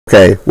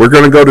Okay, we're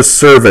going to go to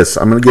service.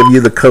 I'm going to give you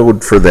the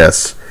code for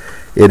this.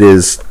 It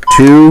is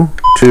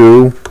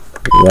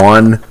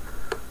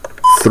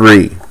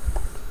 2213.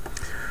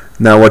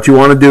 Now what you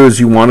want to do is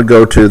you want to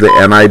go to the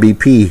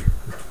NIBP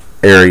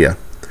area.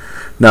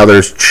 Now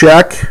there's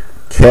check,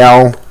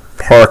 cal,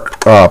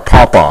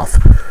 pop off.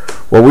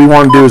 What we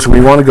want to do is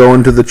we want to go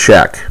into the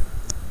check.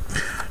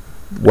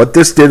 What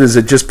this did is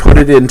it just put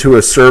it into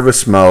a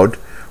service mode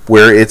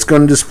where it's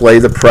going to display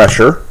the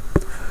pressure.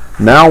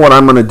 Now what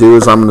I'm going to do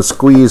is I'm going to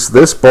squeeze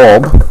this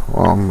bulb.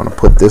 Well, I'm going to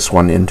put this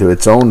one into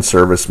its own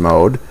service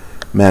mode,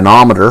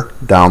 manometer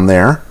down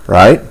there,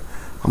 right?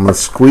 I'm going to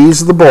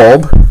squeeze the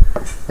bulb,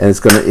 and it's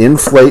going to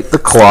inflate the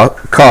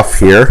cuff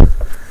here,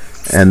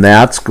 and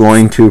that's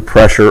going to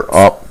pressure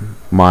up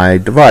my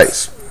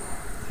device.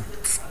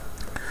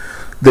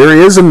 There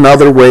is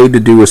another way to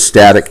do a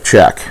static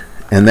check,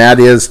 and that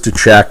is to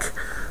check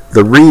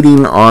the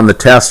reading on the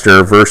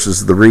tester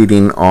versus the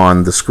reading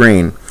on the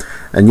screen.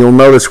 And you'll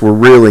notice we're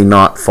really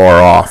not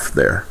far off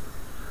there.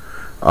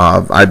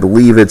 I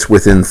believe it's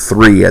within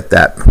 3 at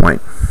that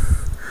point.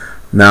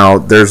 Now,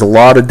 there's a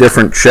lot of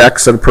different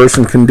checks that a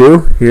person can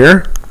do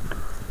here.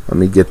 Let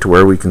me get to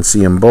where we can see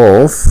them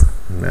both.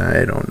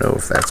 I don't know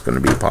if that's going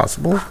to be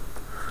possible.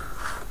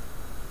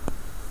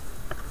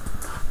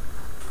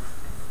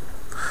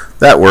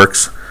 That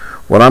works.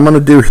 What I'm going to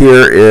do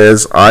here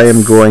is I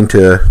am going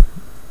to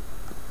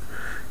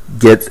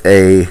get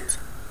a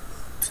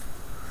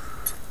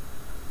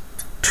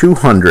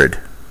 200,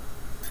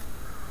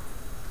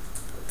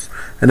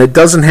 and it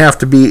doesn't have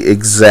to be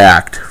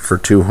exact for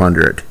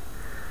 200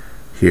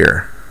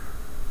 here.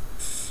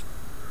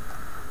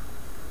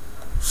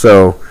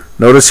 So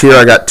notice here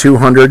I got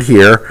 200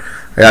 here,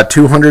 I got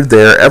 200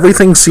 there.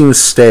 Everything seems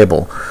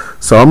stable,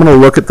 so I'm going to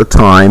look at the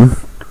time,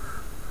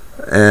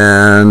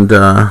 and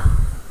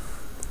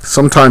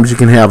sometimes you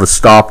can have a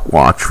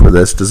stopwatch for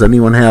this. Does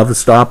anyone have a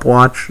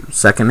stopwatch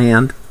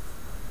secondhand?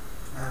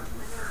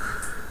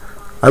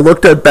 I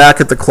looked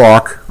back at the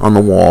clock on the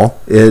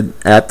wall.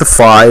 At the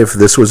 5,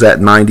 this was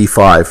at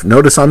 95.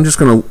 Notice I'm just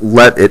going to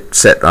let it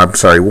sit. I'm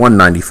sorry,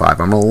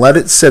 195. I'm going to let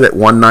it sit at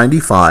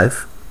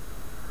 195.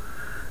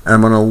 And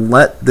I'm going to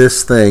let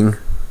this thing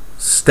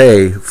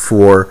stay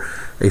for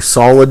a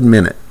solid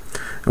minute.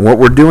 And what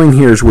we're doing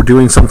here is we're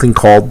doing something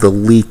called the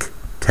leak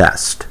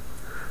test.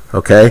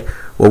 Okay?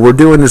 What we're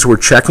doing is we're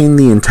checking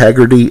the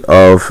integrity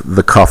of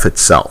the cuff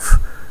itself.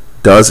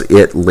 Does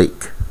it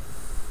leak?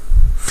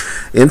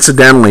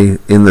 Incidentally,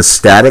 in the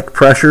static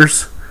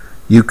pressures,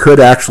 you could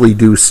actually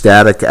do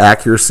static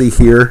accuracy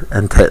here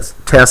and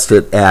test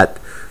it at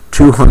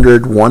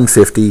 200,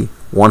 150,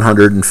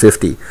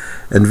 150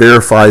 and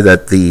verify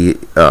that the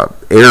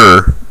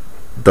error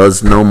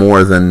does no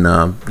more than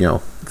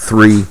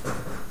 3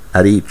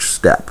 at each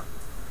step.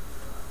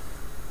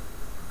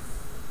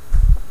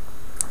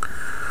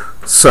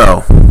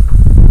 So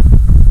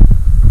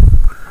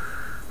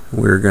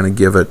we're going to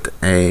give it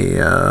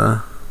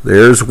a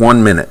there's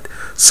 1 minute.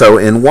 So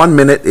in 1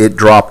 minute it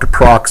dropped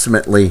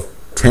approximately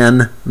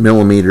 10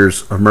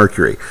 millimeters of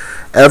mercury.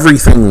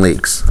 Everything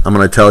leaks. I'm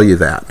going to tell you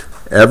that.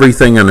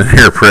 Everything in an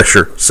air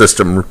pressure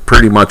system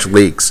pretty much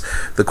leaks.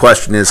 The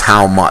question is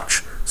how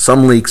much.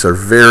 Some leaks are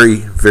very,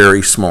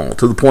 very small,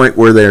 to the point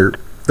where they're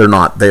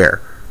not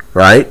there,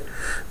 right?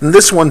 And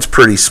this one's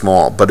pretty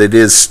small, but it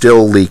is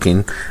still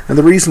leaking. And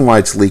the reason why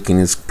it's leaking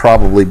is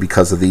probably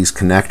because of these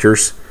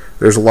connectors.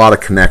 There's a lot of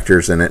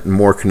connectors in it, and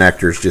more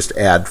connectors just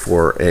add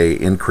for a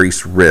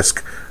increased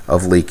risk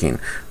of leaking.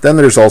 Then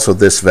there's also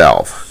this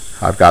valve.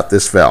 I've got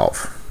this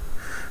valve.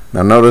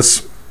 Now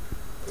notice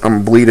I'm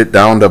going to bleed it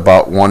down to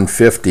about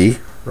 150,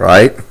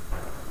 right?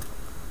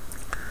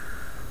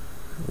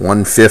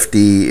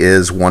 150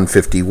 is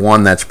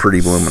 151. That's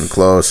pretty blooming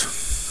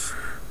close.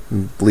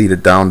 Bleed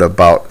it down to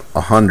about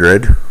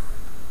 100.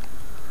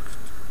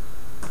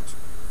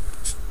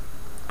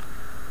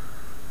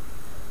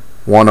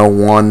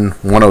 (101),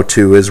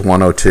 102 is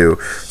 102.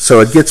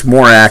 So it gets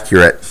more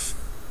accurate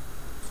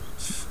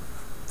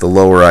the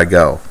lower I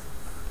go.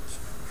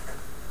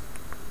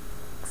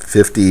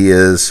 50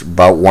 is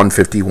about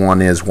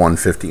 151 is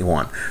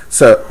 151.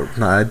 So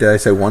did I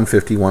say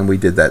 151? We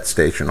did that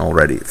station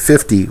already.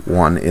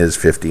 51 is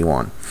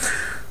 51.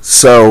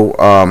 So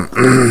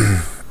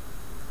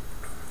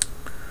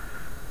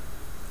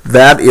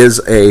that is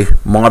a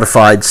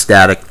modified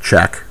static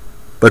check.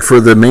 But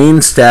for the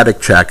main static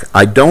check,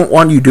 I don't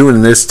want you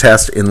doing this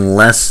test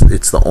unless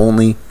it's the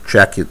only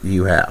check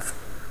you have,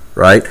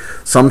 right?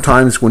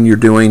 Sometimes when you're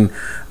doing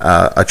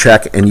a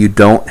check and you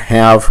don't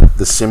have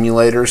the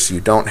simulators,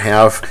 you don't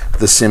have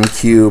the sim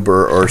cube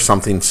or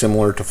something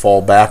similar to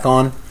fall back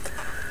on,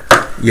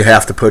 you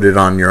have to put it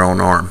on your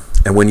own arm.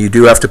 And when you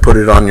do have to put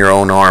it on your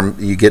own arm,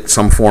 you get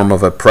some form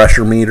of a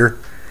pressure meter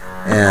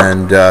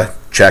and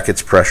check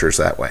its pressures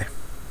that way.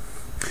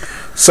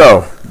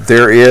 So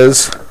there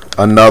is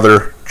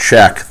another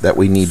check that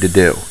we need to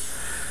do.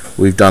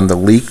 We've done the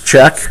leak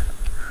check.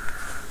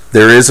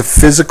 There is a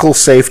physical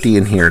safety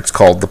in here. It's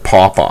called the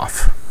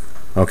pop-off.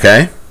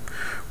 Okay?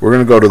 We're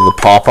going to go to the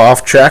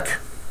pop-off check.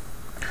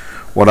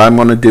 what I'm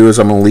going to do is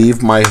I'm going to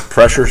leave my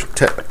pressure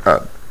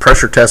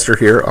tester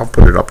here. I'll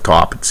put it up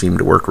top. It seemed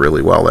to work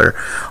really well there.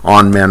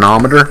 On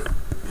manometer,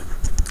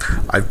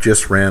 I've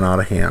just ran out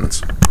of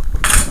hands.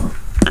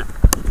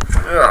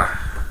 Ugh.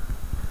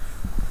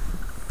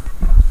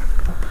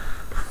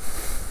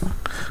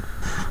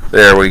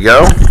 There we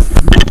go.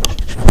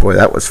 Boy,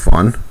 that was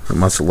fun. It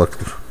must have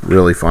looked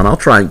really fun. I'll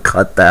try and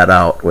cut that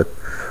out with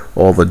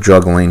all the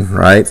juggling,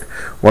 right?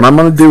 What I'm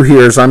going to do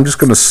here is I'm just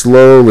going to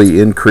slowly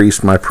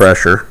increase my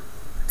pressure.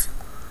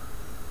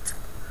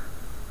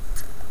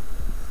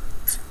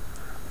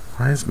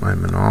 Why is my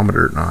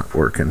manometer not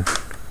working?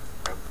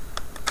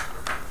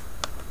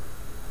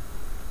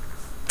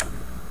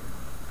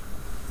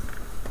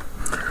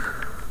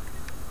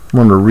 I'm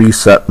going to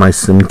reset my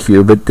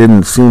SimCube. It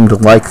didn't seem to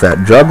like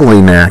that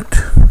juggling act.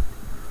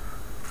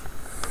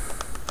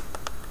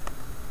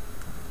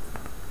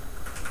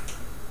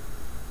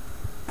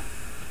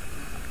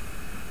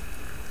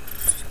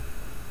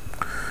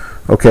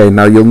 Okay,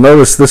 now you'll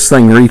notice this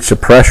thing reached a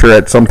pressure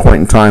at some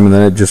point in time and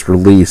then it just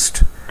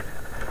released.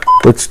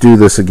 Let's do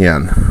this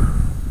again.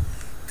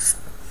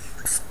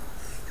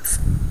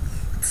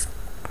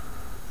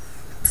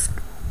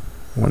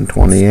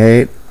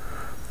 $128,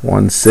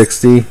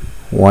 $160,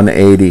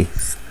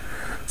 $180.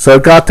 So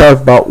it got to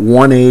about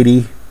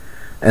 $180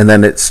 and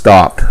then it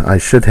stopped. I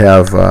should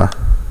have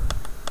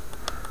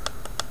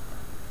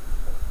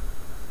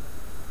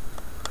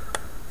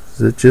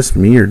is it just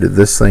me or did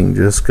this thing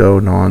just go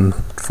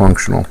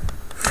non-functional? I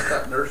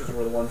thought nurses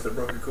were the ones that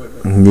broke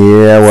equipment.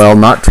 Yeah, well,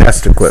 not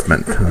test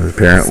equipment.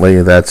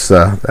 Apparently that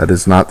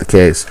is not the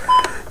case.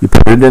 You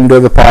put it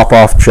into the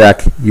pop-off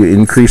check, you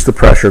increase the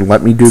pressure.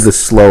 Let me do this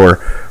slower.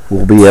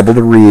 We'll be able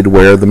to read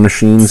where the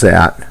machine's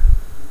at.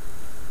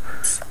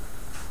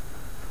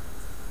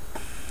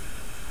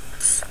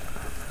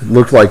 It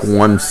looked like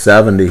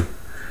 170.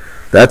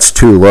 That's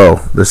too low.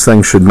 This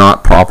thing should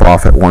not pop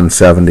off at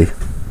 170.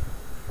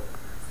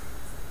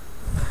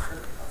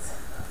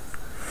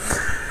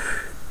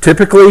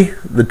 Typically,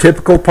 the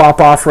typical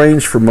pop-off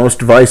range for most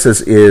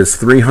devices is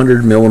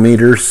 300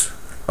 millimeters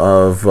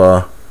of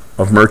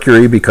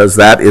mercury, because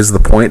that is the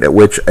point at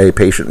which a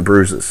patient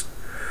bruises.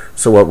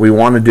 So what we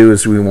want to do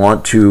is we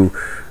want to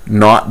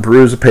not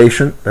bruise a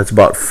patient. That's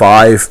about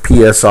 5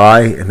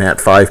 psi, and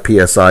at 5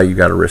 psi you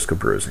got a risk of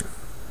bruising.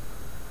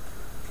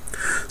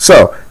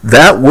 So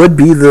that would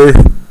be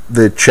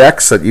the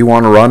checks that you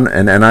want to run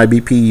an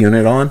NIBP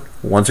unit on.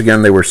 Once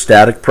again, they were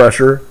static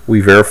pressure. We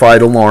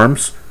verified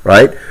alarms,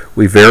 right?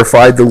 We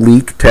verified the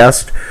leak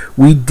test.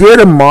 We did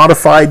a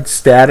modified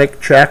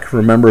static check.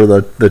 Remember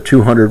the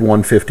 200,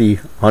 150,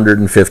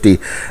 150,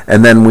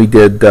 and then we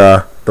did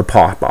the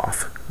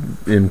pop-off.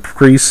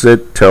 Increase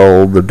it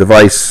till the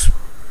device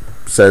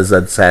says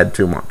that it's had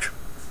too much.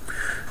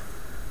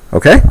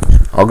 Okay,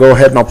 I'll go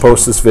ahead and I'll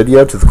post this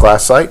video to the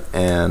class site,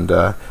 and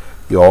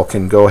you all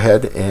can go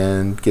ahead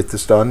and get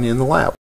this done in the lab.